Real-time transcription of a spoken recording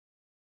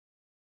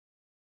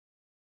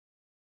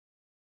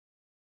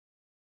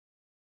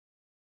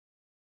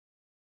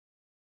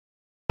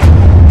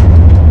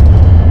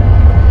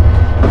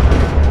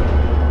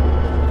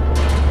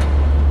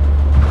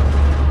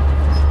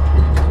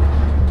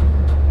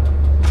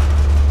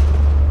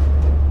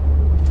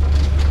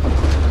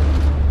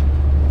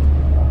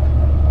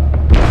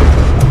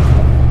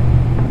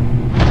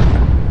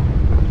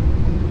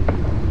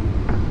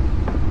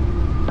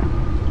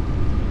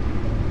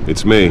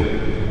It's me.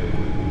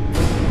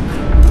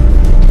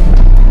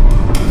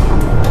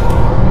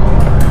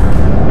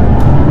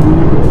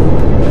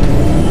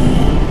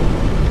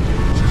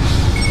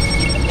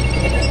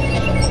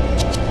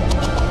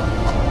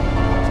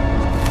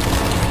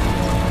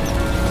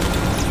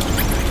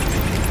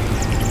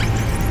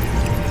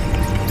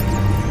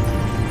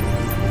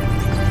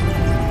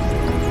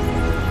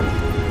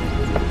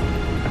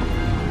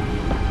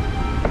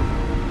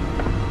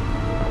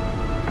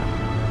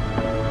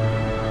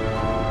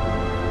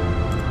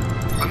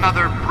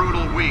 Another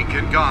brutal week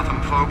in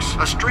Gotham, folks.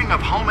 A string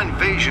of home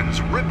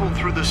invasions rippled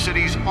through the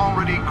city's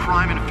already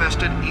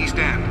crime-infested East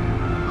End.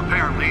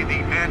 Apparently, the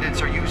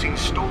bandits are using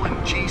stolen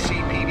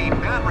GCPD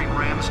battering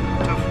rams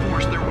to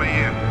force their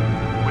way in,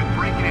 with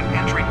breaking and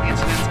entering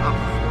incidents up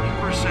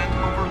 40%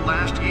 over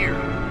last year.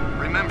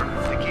 Remember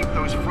to keep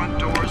those front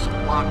doors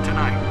locked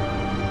tonight.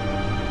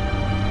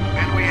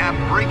 And we have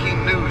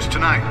breaking news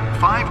tonight.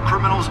 5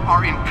 criminals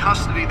are in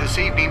custody this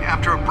evening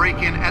after a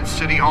break-in at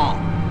City Hall.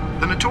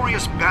 The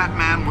notorious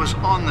Batman was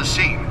on the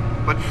scene,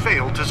 but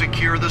failed to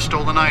secure the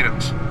stolen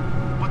items.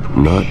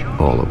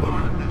 Not all of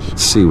them.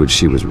 Let's see what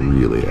she was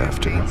really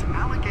after.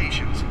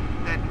 Allegations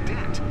that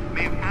Dent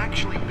may have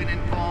actually been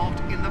involved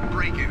in the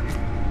break-in.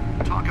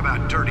 Talk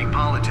about dirty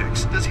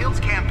politics. Does Hill's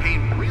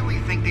campaign really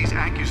think these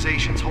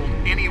accusations hold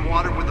any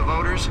water with the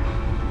voters?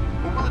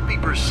 Or will it be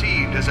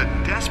perceived as a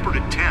desperate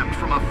attempt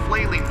from a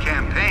flailing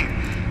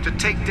campaign to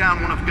take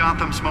down one of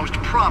Gotham's most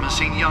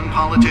promising young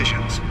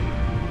politicians?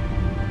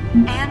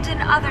 And in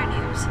other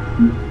news,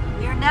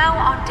 we are now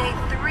on day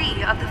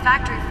 3 of the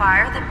factory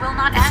fire that will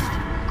not end.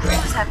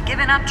 Crews have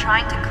given up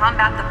trying to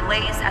combat the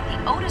blaze at the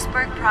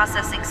Otisburg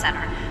Processing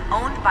Center,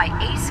 owned by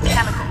Ace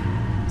Chemical.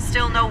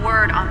 Still no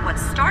word on what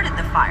started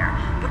the fire,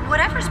 but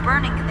whatever's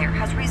burning in there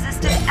has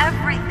resisted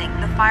everything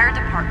the fire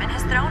department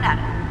has thrown at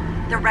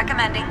it. They're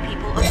recommending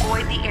people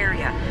avoid the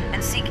area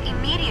and seek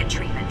immediate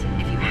treatment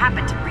if you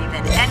happen to breathe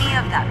in any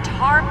of that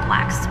tar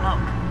black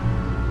smoke.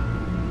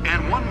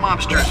 And one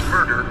mobster's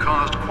murder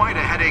caused quite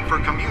a headache for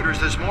commuters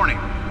this morning.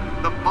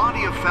 The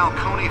body of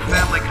Falcone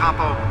family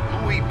capo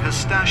Louis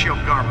Pistachio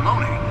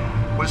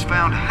Garmone was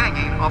found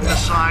hanging off the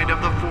side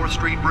of the 4th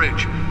Street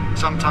Bridge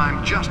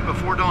sometime just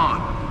before dawn,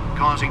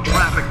 causing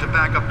traffic to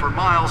back up for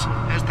miles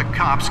as the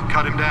cops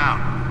cut him down.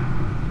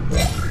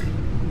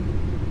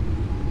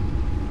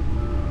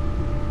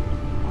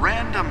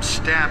 Random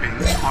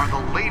stabbings are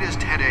the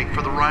latest headache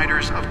for the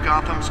riders of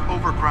Gotham's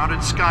overcrowded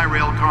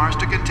Skyrail cars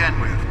to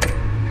contend with.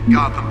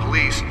 Gotham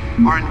police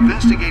are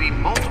investigating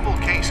multiple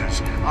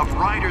cases of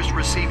riders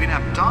receiving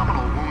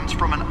abdominal wounds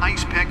from an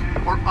ice pick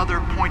or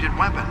other pointed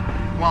weapon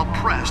while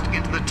pressed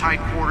into the tight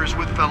quarters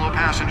with fellow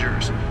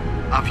passengers.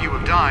 A few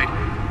have died,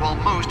 while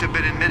most have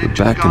been admitted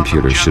to Back Gotham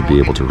computer should be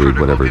able to read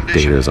whatever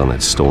data is on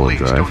that stolen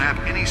drive. drive. Don't have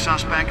any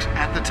suspects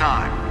at the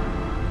time.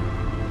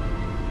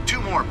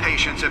 2 more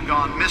patients have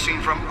gone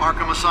missing from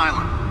Arkham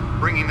Asylum,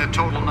 bringing the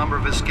total number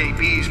of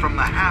escapees from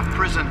the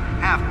half-prison,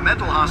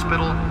 half-mental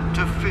hospital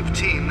to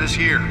 15 this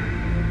year.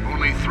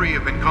 Only 3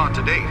 have been caught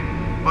to date,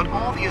 but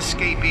all the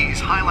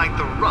escapees highlight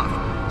the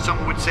rough,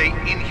 some would say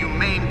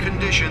inhumane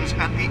conditions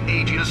at the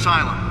aging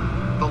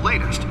asylum. The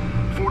latest,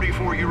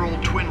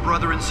 44-year-old twin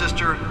brother and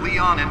sister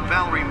Leon and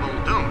Valerie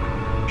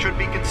Muldoon, should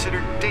be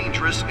considered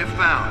dangerous if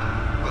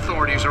found.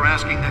 Authorities are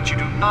asking that you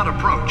do not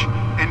approach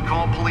and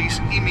call police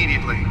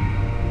immediately.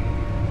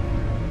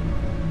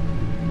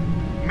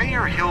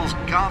 Mayor Hill's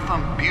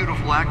Gotham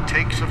Beautiful Act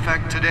takes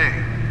effect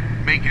today,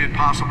 making it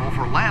possible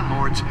for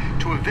landlords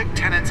to evict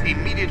tenants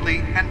immediately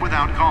and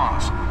without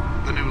cause.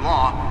 The new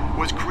law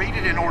was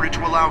created in order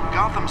to allow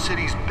Gotham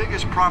City's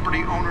biggest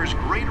property owners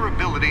greater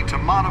ability to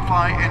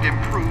modify and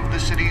improve the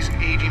city's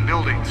aging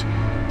buildings,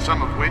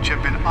 some of which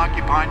have been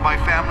occupied by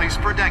families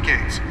for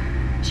decades.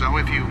 So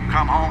if you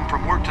come home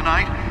from work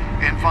tonight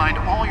and find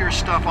all your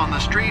stuff on the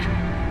street,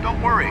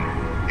 don't worry.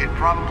 It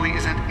probably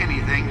isn't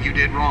anything you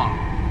did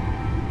wrong.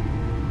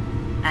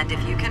 And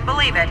if you can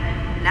believe it,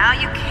 now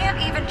you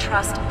can't even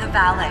trust the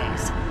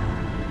valets.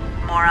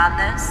 More on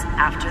this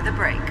after the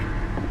break.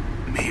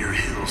 Mayor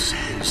Hill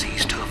says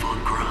he's tough on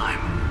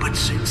crime, but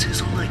since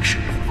his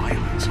election,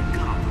 violence in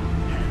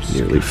Gotham has...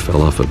 Nearly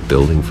fell off a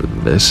building for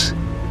this? And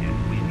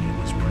when he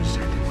was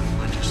presented with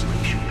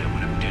legislation that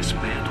would have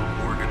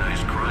dismantled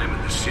organized crime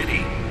in the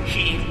city,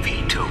 he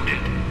vetoed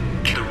it.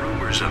 The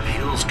rumors of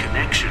Hill's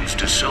connections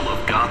to some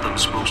of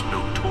Gotham's most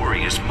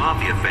notorious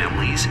mafia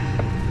families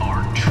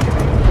are true.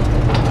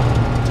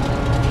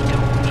 We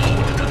don't need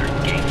another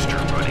gangster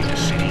running the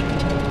city.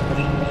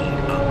 We need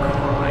a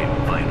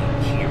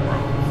crime-fighting hero.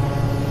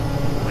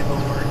 With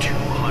over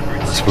 200...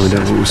 Let's find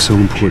out what was so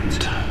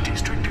important.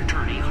 District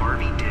Attorney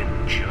Harvey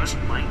Dent just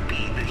might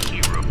be the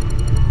hero.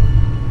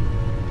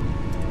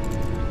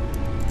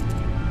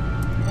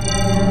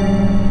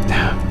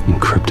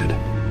 Encrypted.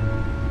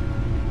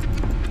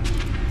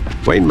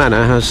 Wayne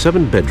Manor has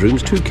 7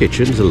 bedrooms, 2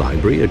 kitchens, a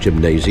library, a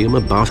gymnasium,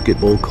 a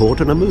basketball court,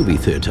 and a movie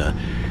theater.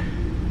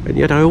 And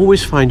yet I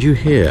always find you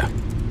here,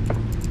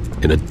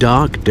 in a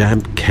dark,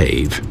 damp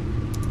cave,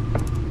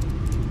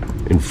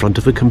 in front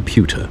of a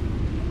computer.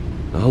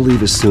 I'll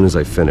leave as soon as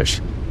I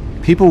finish.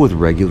 People with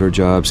regular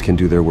jobs can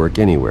do their work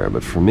anywhere,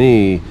 but for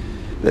me,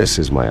 this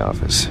is my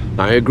office.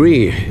 I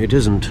agree. It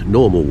isn't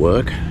normal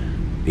work.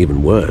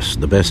 Even worse,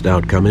 the best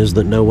outcome is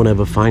that no one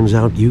ever finds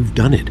out you've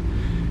done it.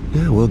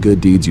 Yeah, well,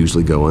 good deeds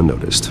usually go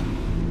unnoticed.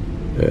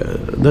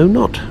 Though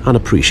not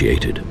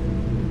unappreciated.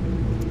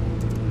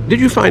 Did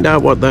you find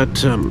out what that,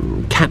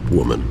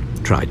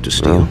 Catwoman tried to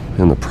steal? Well,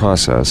 in the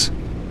process.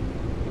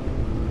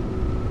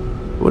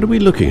 What are we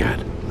looking at?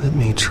 Let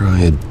me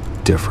try a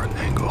different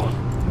angle.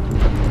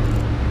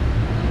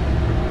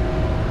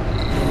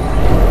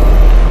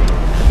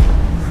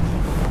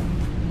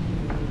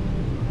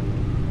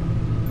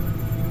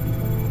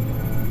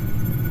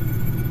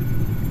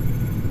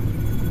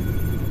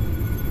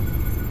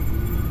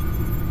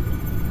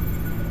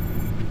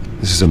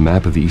 This is a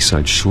map of the East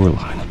Side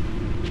shoreline.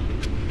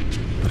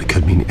 But it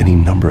could mean any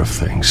number of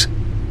things.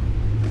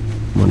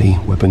 Money,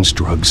 weapons,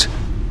 drugs,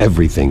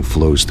 everything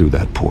flows through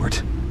that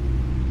port.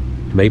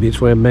 Maybe it's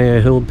where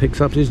Mayor Hill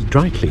picks up his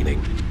dry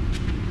cleaning.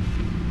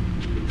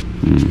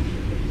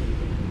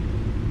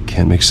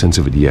 Can't make sense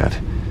of it yet.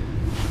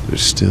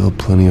 There's still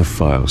plenty of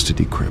files to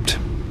decrypt.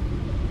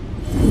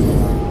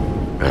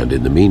 And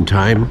in the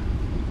meantime,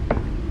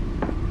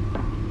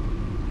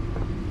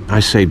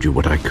 I saved you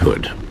what I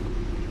could.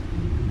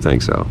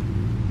 Thanks, Al.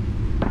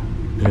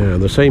 Yeah,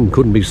 the same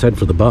couldn't be said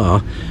for the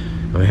bar.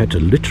 I had to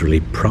literally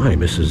pry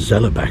Mrs.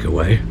 Zeller back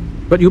away.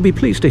 But you'll be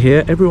pleased to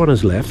hear everyone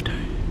has left,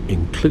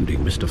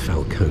 including Mr.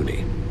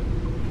 Falcone.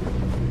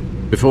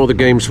 Before the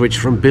game switched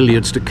from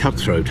billiards to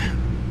cutthroat.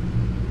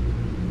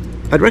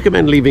 I'd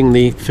recommend leaving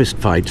the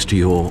fistfights to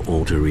your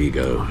alter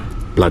ego.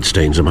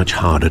 Bloodstains are much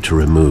harder to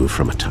remove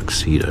from a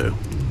tuxedo.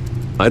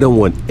 I don't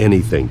want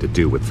anything to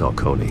do with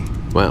Falcone.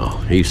 Well,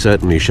 he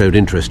certainly showed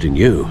interest in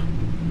you.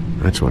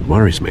 That's what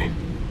worries me.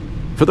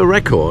 For the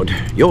record,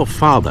 your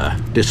father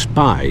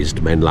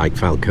despised men like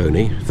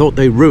Falcone, thought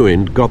they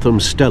ruined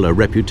Gotham's stellar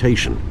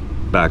reputation.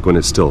 Back when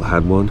it still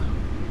had one?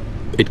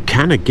 It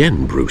can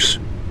again, Bruce.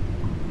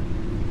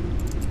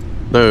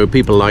 Though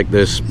people like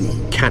this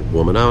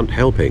Catwoman aren't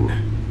helping.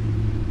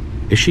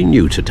 Is she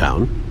new to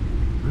town?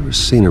 Never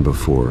seen her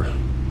before.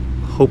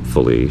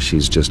 Hopefully,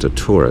 she's just a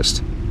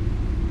tourist.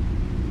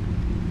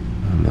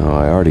 No,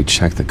 I already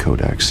checked the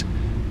codex.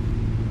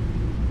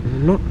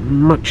 Not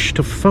much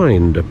to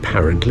find,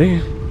 apparently.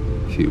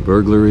 A few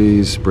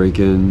burglaries,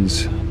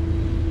 break-ins.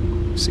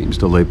 Seems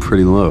to lay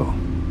pretty low.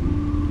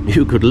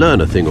 You could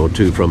learn a thing or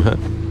two from her.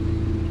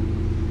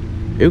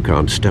 You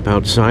can't step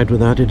outside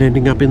without it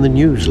ending up in the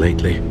news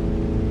lately.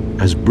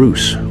 As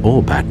Bruce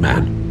or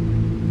Batman.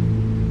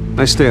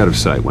 I stay out of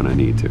sight when I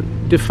need to.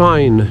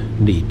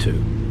 Define need to.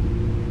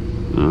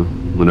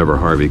 Whenever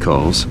Harvey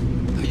calls.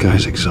 That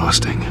guy's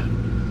exhausting.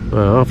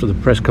 Well, after the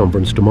press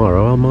conference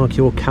tomorrow, I'll mark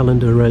your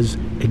calendar as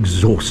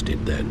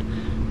exhausted then.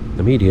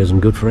 The media isn't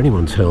good for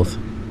anyone's health.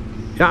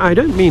 I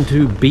don't mean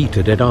to beat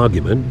a dead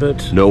argument,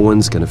 but... No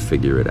one's gonna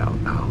figure it out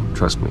now.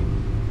 Trust me.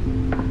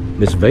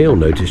 Miss Vale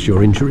noticed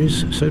your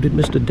injuries, so did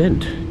Mr.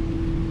 Dent.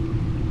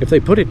 If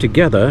they put it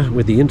together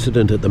with the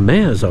incident at the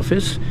mayor's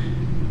office,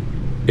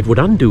 it would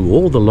undo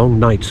all the long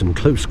nights and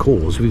close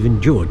calls we've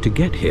endured to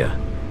get here.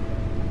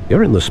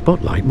 You're in the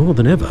spotlight more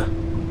than ever.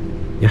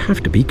 You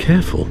have to be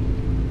careful.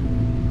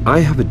 I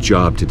have a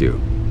job to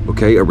do,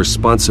 okay? A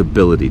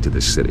responsibility to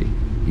this city.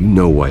 You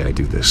know why I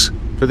do this.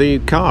 For the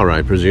car,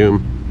 I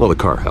presume. Well, the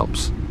car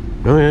helps.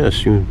 Oh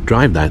yes, you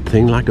drive that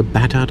thing like a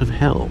bat out of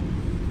hell.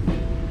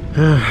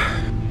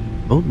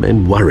 Old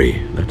men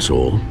worry, that's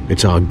all.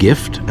 It's our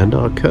gift and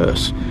our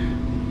curse.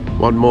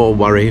 One more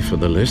worry for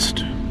the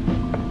list.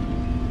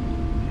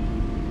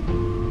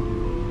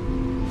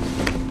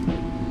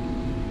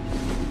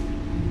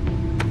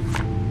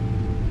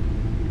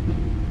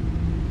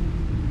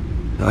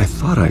 I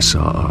thought I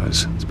saw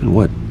Oz. It's been,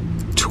 what,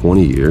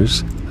 20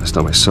 years? Last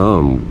time I saw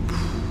him,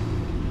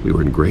 we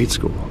were in grade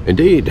school.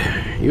 Indeed.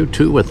 You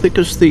two were thick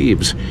as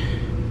thieves.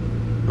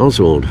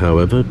 Oswald,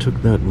 however,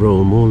 took that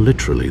role more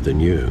literally than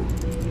you.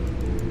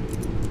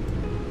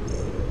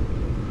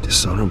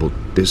 Dishonorable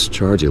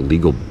discharge,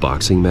 illegal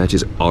boxing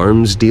matches,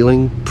 arms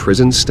dealing,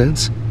 prison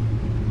stints?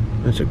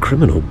 That's a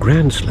criminal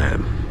grand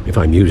slam, if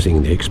I'm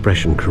using the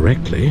expression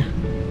correctly.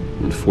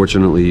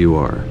 Unfortunately, you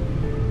are.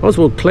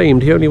 Oswald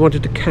claimed he only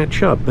wanted to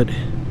catch up, but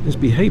his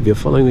behavior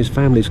following his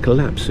family's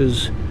collapse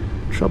is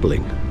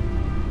troubling.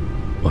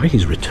 Why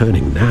he's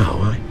returning now,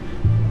 I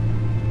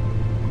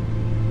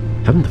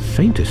haven't the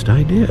faintest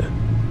idea.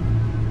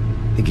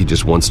 I think he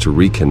just wants to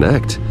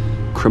reconnect.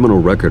 Criminal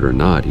record or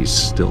not, he's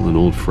still an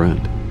old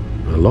friend.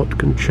 A lot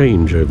can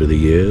change over the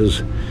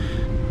years.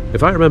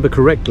 If I remember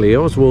correctly,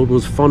 Oswald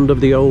was fond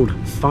of the old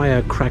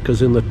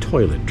firecrackers in the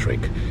toilet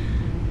trick.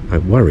 I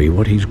worry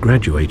what he's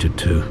graduated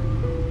to.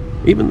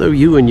 Even though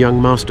you and young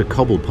Master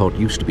Cobblepot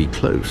used to be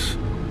close,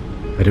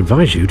 I'd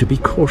advise you to be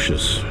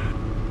cautious.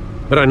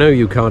 But I know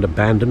you can't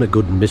abandon a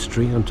good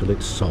mystery until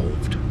it's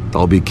solved.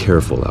 I'll be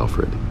careful,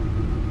 Alfred.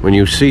 When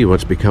you see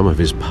what's become of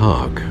his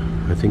park,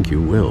 I think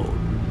you will.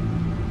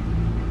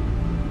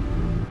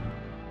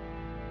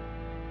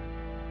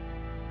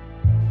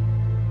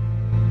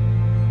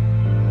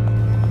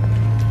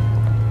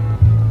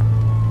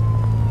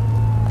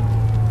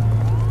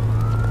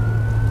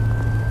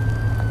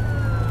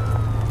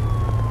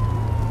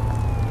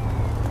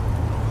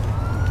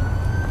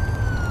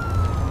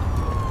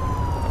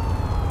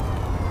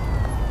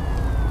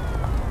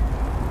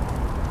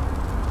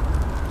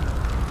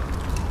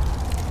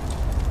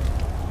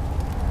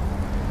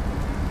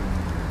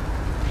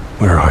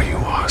 Where are you,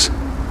 Oz?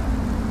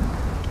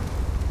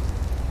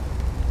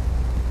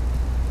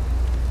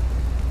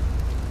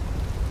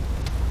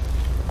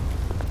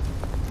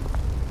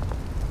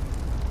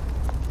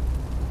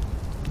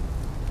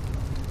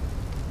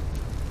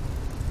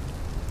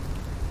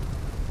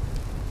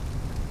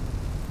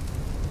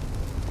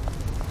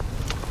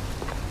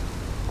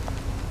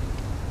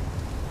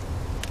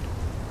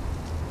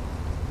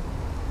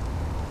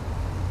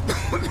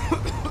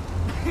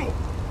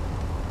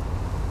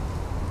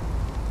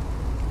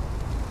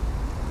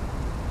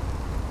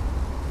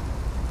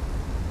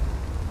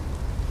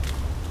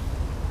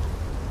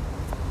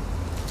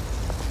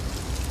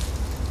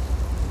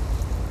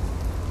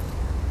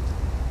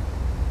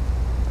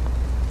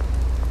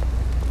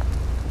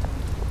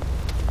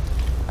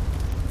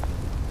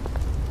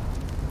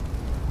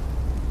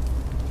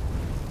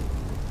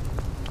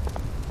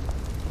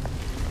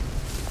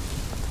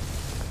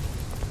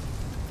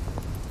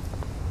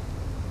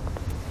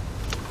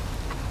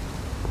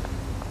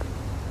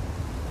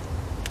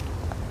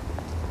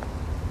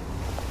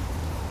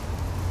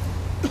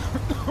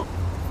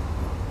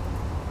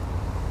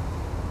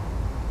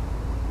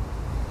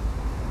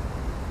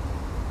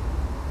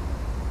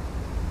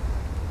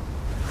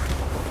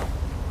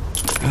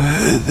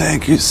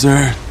 Thank you,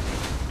 sir.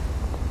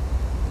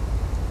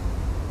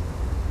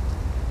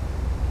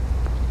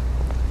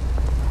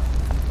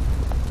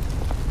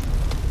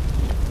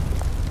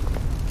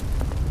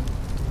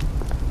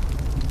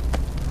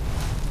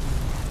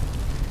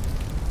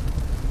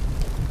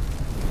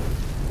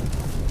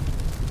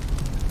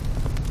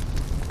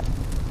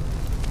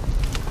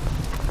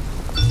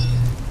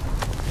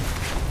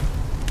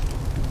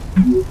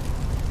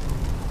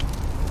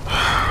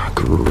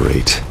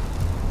 Great.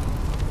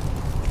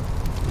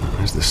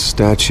 There's the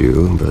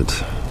statue,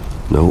 but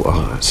no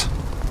Oz.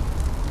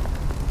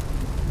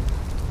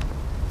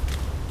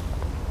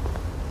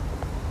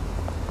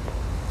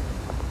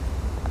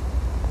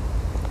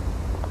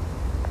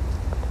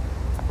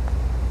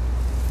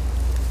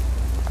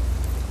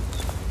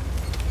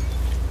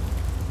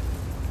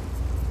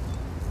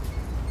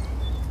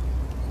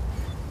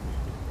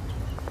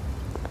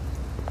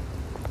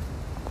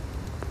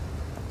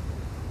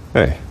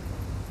 Hey.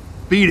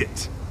 Beat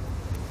it.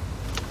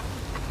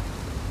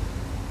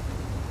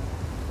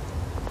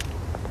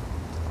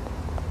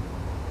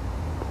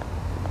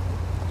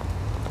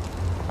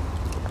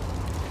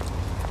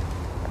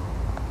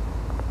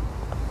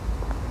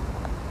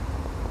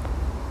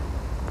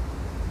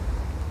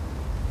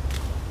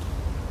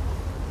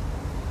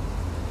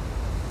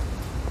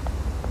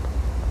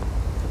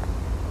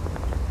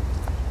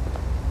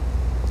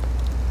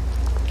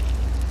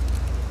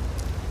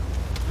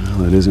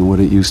 Well, it isn't what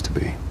it used to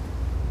be.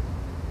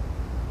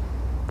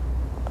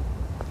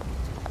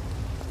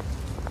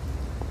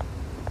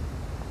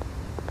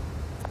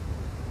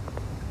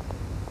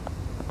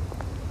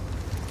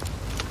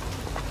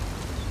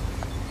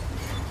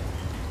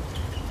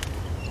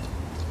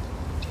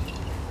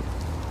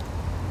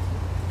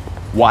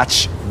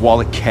 Watch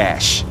wallet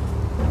cash.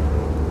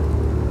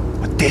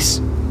 But this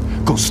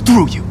goes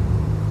through you.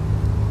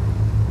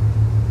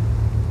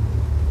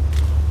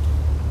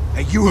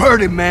 Hey, you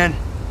heard him, man.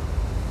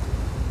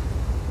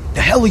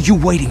 The hell are you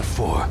waiting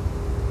for?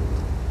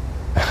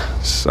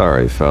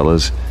 Sorry,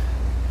 fellas.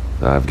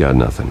 I've got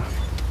nothing.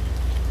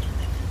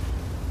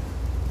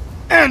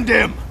 End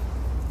him!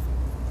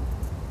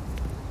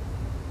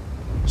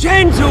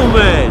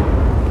 Gentlemen!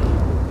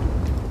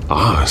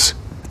 Oz?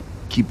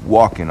 Keep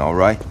walking, all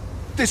right?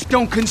 This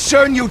don't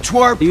concern you,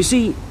 twerp! You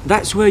see,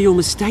 that's where you're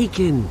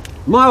mistaken.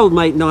 My old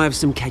mate and I have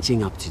some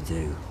catching up to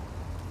do.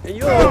 And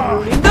you're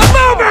ruining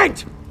the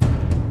moment!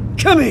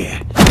 Come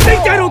here!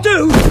 Think that'll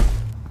do?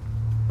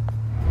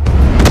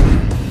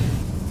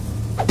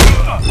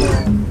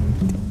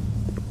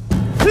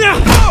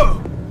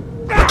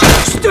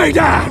 Stay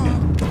down!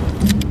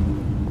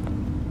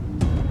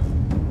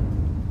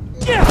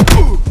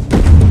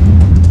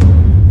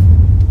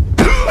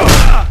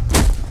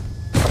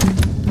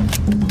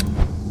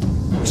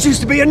 This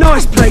used to be a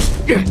nice place.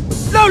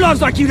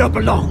 Lowlifes like you don't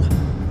belong.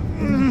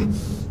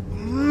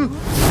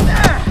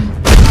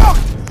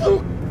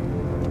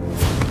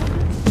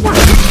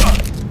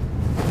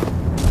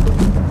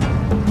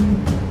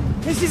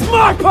 This is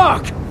my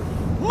park!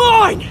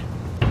 Mine!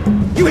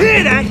 You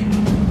hear that?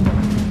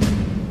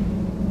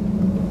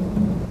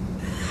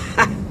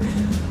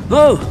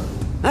 Oh,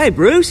 hey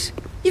Bruce.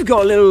 You've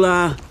got a little,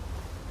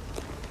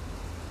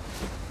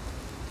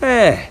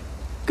 yeah,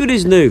 good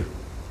as new.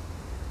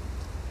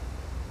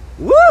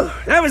 Woo!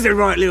 That was a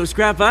right little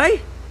scrap, eh?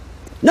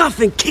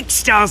 Nothing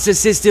kickstarts the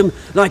system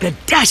like a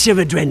dash of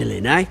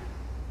adrenaline, eh?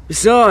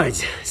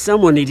 Besides,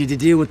 someone needed to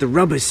deal with the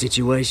rubber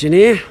situation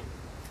here.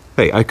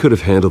 Hey, I could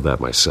have handled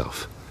that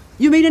myself.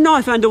 You mean a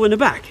knife handle in the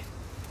back?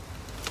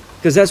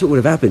 Because that's what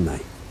would have happened,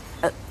 mate.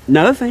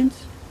 No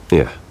offense.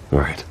 Yeah, all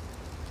right.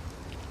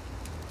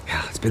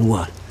 It's been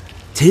what?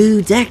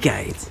 2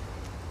 decades?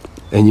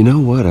 And you know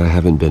what? I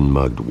haven't been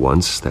mugged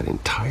once that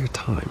entire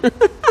time.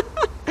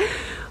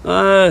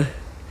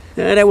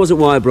 That wasn't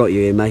why I brought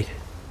you here, mate.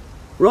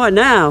 Right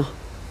now,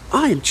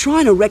 I am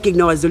trying to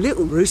recognize the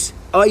little Bruce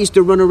I used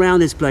to run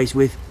around this place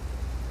with.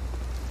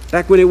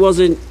 Back when it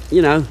wasn't,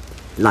 you know,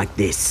 like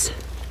this.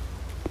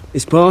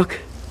 This park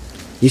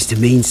used to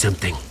mean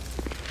something.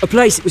 A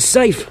place that was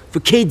safe for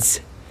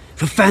kids,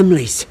 for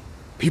families.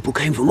 People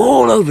came from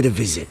all over to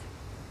visit.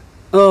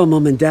 Oh,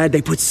 Mum and Dad,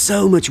 they put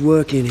so much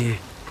work in here.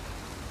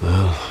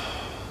 Well,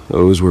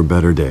 those were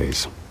better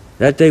days.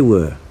 That they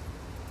were.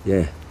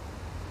 Yeah.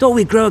 Thought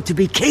we'd grow up to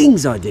be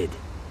kings, I did.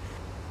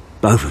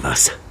 Both of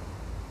us.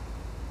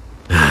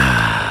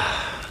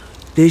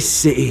 This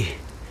city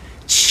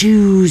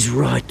chews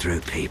right through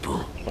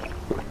people.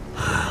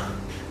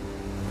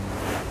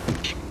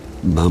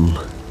 Mum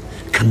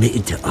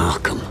committed to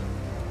Arkham.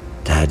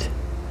 Dad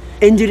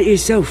ended it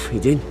himself, he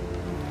did.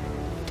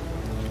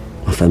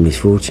 My family's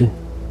fortune.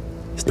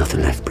 There's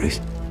nothing left,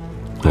 Bruce.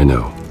 I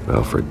know.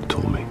 Alfred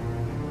told me.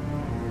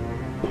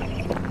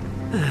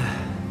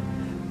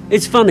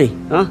 It's funny,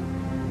 huh?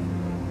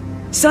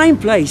 Same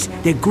place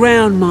that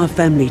ground my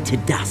family to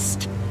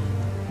dust.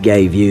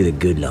 Gave you the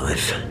good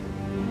life.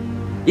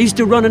 Used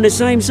to run in the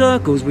same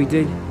circles we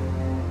did.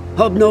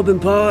 Hobnobbing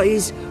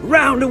parties,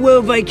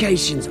 round-the-world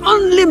vacations,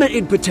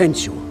 unlimited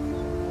potential.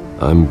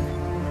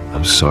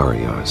 I'm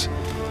sorry, Oz.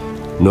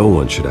 No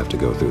one should have to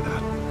go through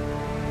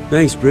that.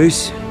 Thanks,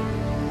 Bruce.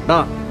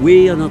 But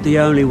we are not the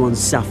only ones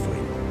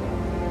suffering.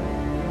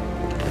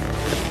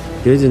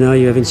 Good to know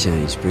you haven't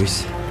changed,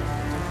 Bruce.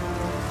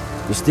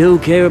 You still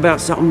care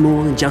about something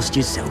more than just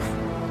yourself.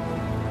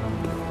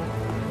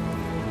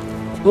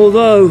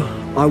 Although,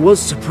 I was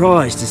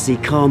surprised to see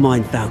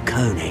Carmine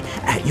Falcone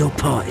at your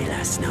party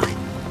last night.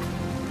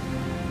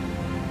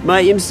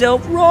 Made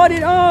himself right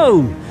at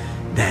home.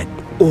 That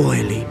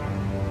oily...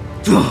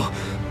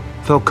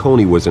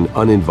 Falcone was an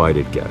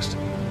uninvited guest.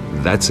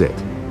 That's it.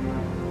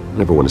 I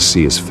never want to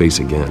see his face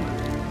again.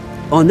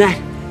 On that,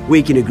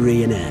 we can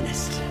agree in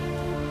earnest.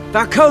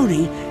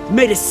 Falcone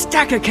made a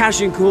stack of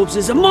cash and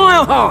corpses a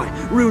mile high,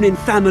 ruining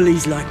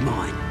families like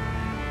mine.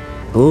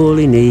 All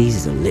he needs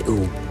is a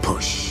little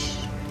push.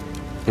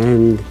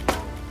 And...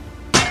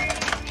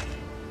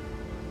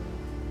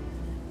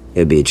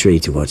 it'd be a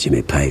treat to watch him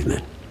hit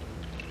pavement.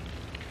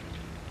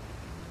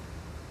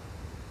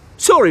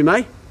 Sorry,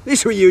 mate.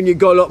 This reunion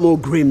got a lot more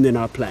grim than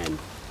I planned.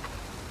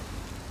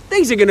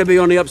 Things are gonna be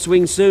on the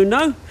upswing soon,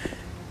 though.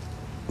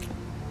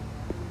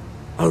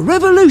 A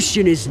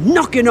revolution is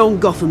knocking on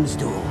Gotham's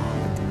door.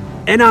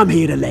 And I'm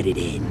here to let it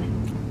in.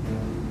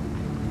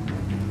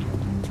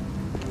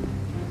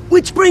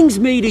 Which brings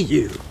me to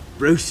you,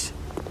 Bruce.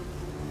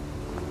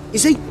 You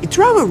see, you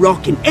throw a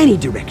rock in any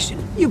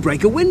direction, you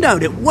break a window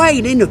that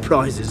Wayne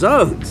Enterprises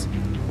owns.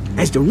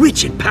 As the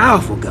rich and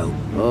powerful go,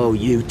 oh,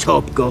 you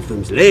top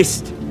Gotham's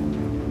list.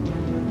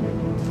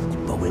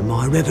 But when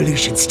my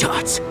revolution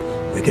starts,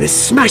 we're gonna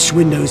smash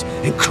windows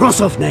and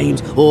cross off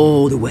names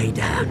all the way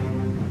down.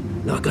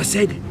 Like I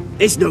said,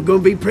 it's not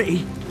gonna be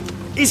pretty.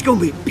 It's gonna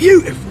be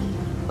beautiful.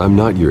 I'm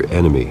not your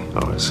enemy,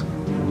 Oz.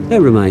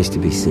 That remains to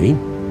be seen,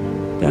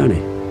 don't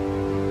it?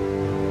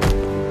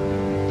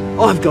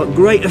 I've got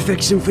great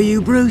affection for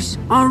you, Bruce.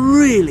 I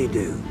really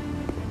do.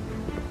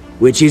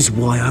 Which is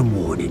why I'm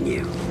warning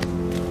you.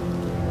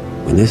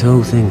 When this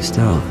whole thing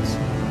starts,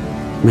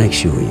 make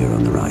sure you're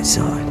on the right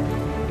side.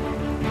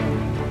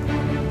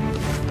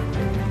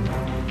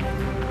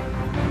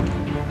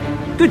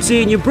 Good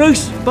seeing you,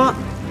 Bruce, but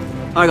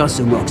I got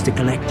some rocks to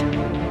collect.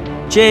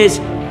 Cheers.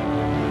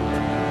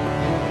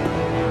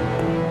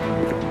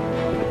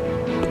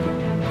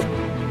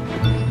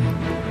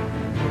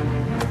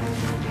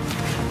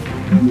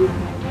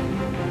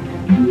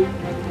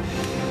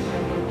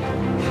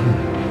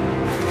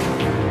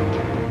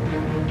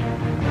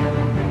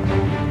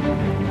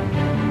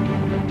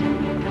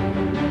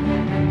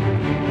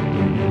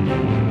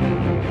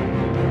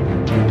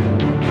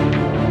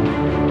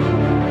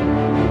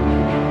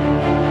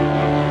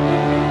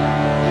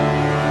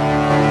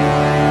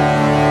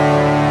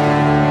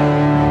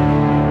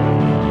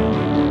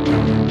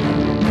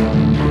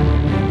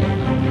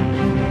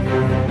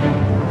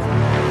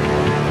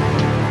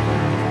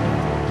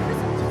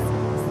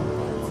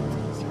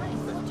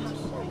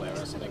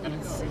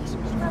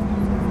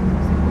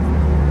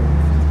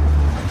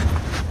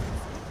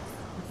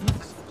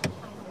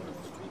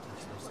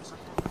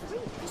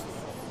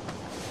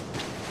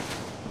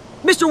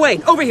 Mr.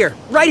 Wayne, over here,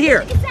 right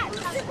here.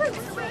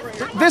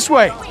 This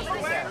way.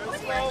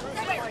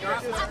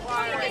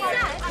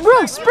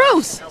 Bruce,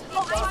 Bruce!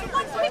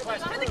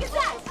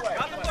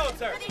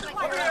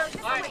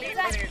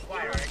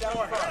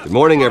 Good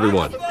morning,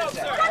 everyone.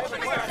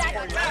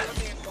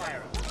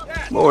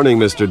 Morning,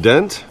 Mr.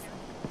 Dent.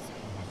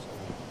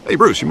 Hey,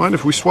 Bruce, you mind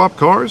if we swap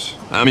cars?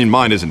 I mean,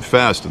 mine isn't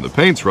fast and the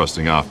paint's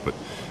rusting off, but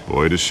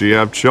boy, does she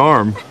have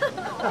charm.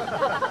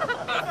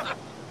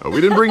 We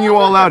didn't bring you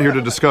all out here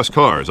to discuss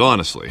cars,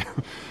 honestly.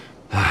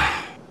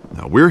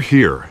 Now, we're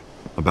here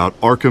about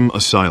Arkham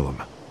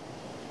Asylum.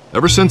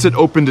 Ever since it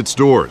opened its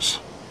doors,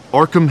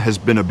 Arkham has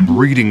been a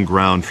breeding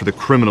ground for the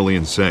criminally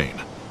insane.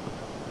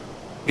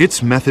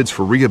 Its methods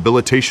for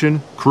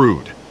rehabilitation,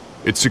 crude.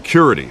 Its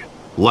security,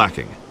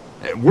 lacking.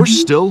 And worse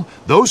still,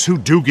 those who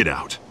do get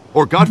out,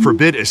 or God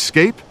forbid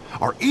escape,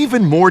 are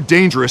even more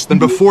dangerous than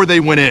before they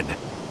went in.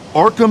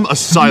 Arkham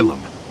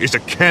Asylum is a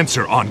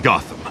cancer on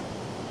Gotham.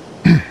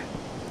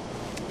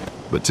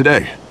 But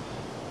today,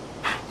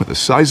 with a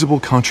sizable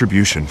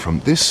contribution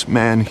from this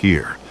man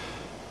here,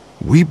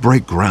 we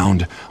break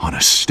ground on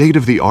a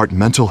state-of-the-art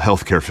mental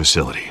health care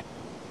facility.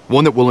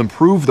 One that will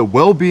improve the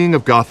well-being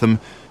of Gotham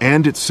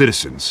and its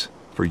citizens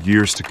for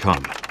years to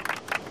come.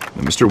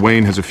 Now, Mr.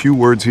 Wayne has a few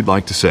words he'd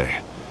like to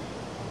say.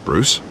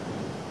 Bruce?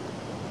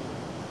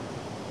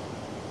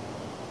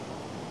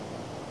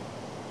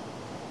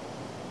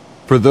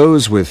 For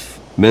those with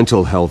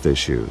mental health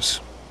issues,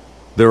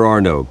 there are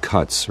no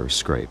cuts or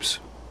scrapes.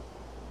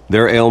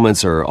 Their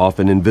ailments are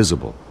often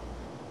invisible,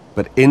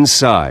 but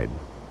inside,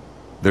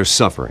 they're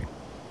suffering.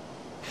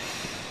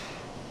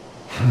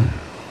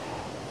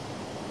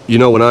 You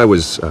know, when I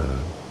was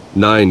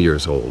 9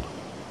 years old,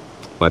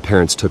 my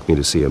parents took me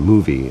to see a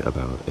movie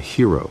about a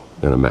hero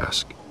in a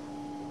mask.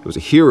 It was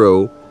a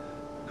hero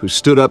who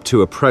stood up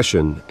to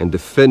oppression and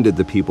defended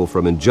the people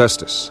from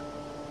injustice,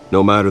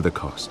 no matter the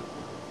cost.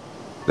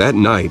 That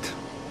night,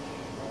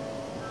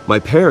 my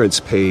parents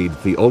paid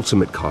the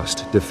ultimate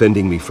cost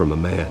defending me from a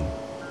man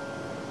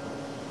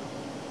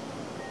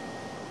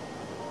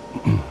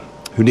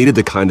who needed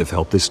the kind of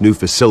help this new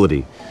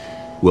facility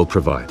will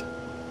provide.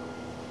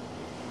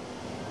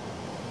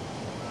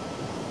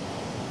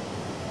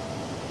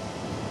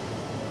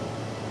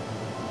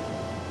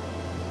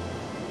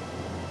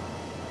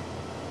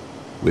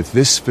 With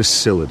this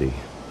facility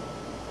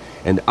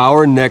and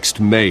our next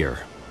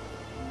mayor,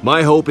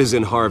 my hope is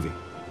in Harvey.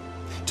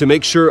 To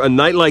make sure a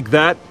night like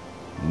that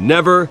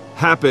never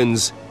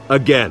happens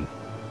again.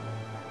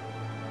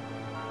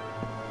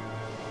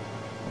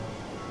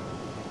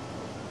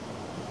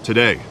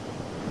 Today,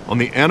 on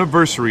the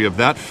anniversary of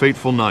that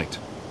fateful night,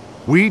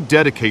 we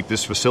dedicate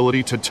this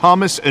facility to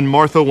Thomas and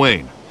Martha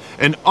Wayne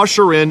and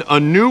usher in a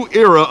new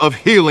era of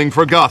healing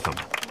for Gotham.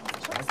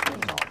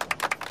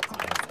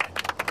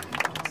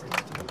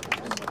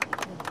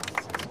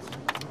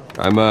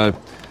 I'm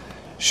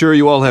sure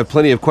you all have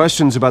plenty of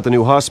questions about the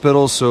new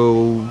hospital,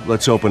 so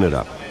let's open it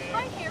up.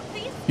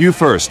 You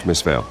first,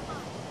 Miss Vale.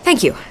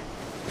 Thank you.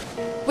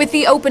 With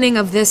the opening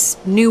of this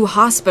new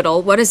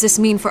hospital, what does this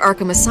mean for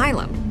Arkham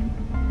Asylum?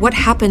 What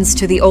happens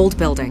to the old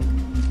building?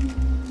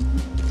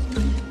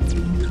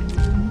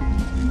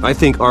 I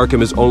think Arkham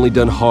has only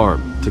done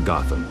harm to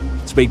Gotham.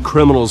 It's made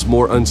criminals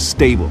more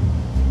unstable,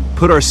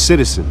 put our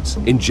citizens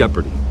in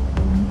jeopardy.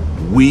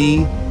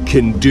 We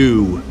can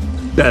do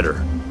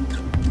better.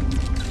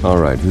 All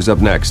right, who's up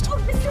next?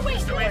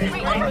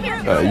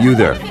 You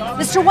there.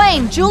 Mr.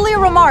 Wayne, Julia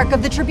Remark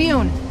of the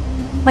Tribune.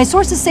 My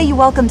sources say you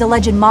welcomed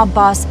alleged mob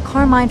boss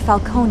Carmine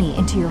Falcone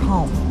into your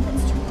home.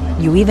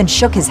 You even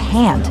shook his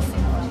hand.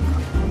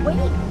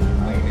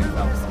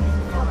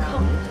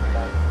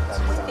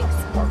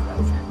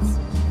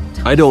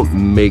 I don't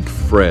make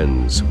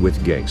friends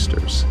with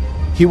gangsters.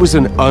 He was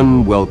an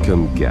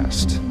unwelcome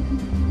guest.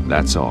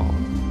 That's all.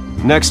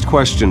 Next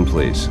question,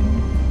 please.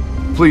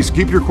 Please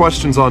keep your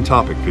questions on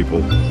topic,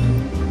 people.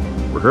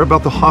 We're here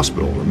about the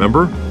hospital,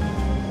 remember?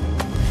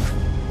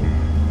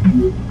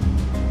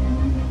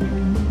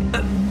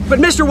 But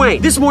Mr.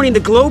 Wayne, this morning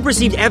the Globe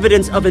received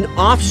evidence of an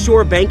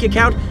offshore bank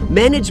account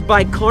managed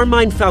by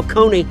Carmine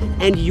Falcone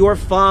and your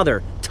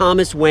father,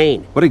 Thomas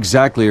Wayne. What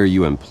exactly are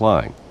you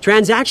implying?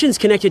 Transactions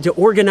connected to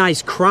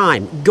organized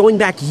crime going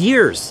back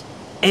years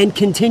and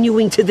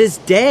continuing to this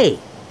day.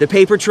 The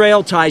paper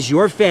trail ties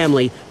your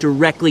family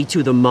directly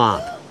to the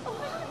mob.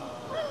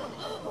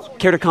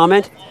 Care to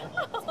comment?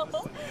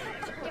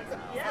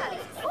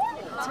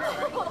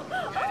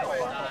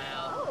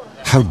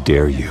 How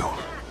dare you?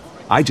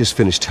 I just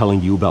finished telling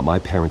you about my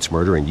parents'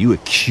 murder and you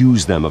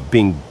accuse them of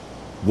being,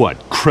 what,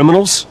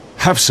 criminals?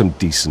 Have some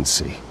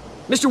decency.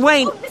 Mr.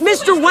 Wayne,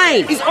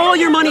 is all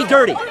your money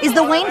dirty? Is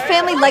the Wayne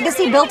family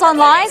legacy built on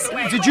lies?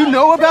 Did you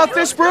know about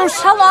this, Bruce?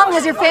 How long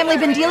has your family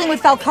been dealing with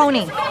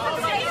Falcone?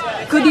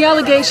 Could the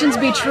allegations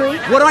be true?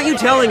 What aren't you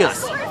telling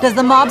us? Does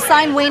the mob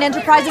sign Wayne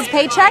Enterprises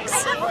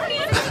paychecks?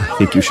 I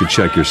think you should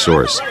check your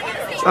source.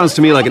 Sounds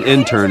to me like an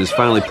intern is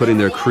finally putting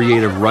their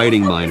creative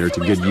writing minor to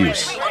good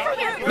use.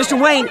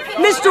 Mr. Wayne!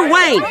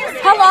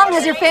 How long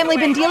has your family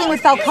been dealing with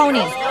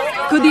Falcone?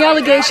 Could the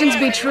allegations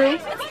be true?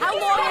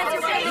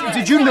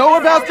 Did you know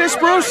about this,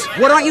 Bruce?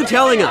 What aren't you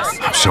telling us?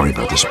 I'm sorry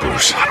about this,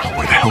 Bruce. I don't know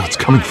where the hell it's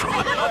coming from.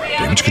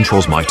 Damage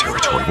control's my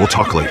territory. We'll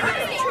talk later.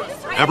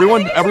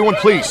 Everyone,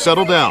 please,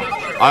 settle down.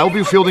 I'll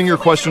be fielding your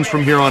questions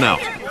from here on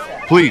out.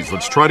 Please,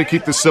 let's try to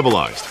keep this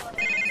civilized.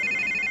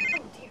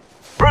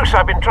 Bruce,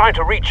 I've been trying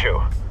to reach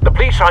you. The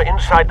police are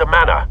inside the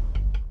manor.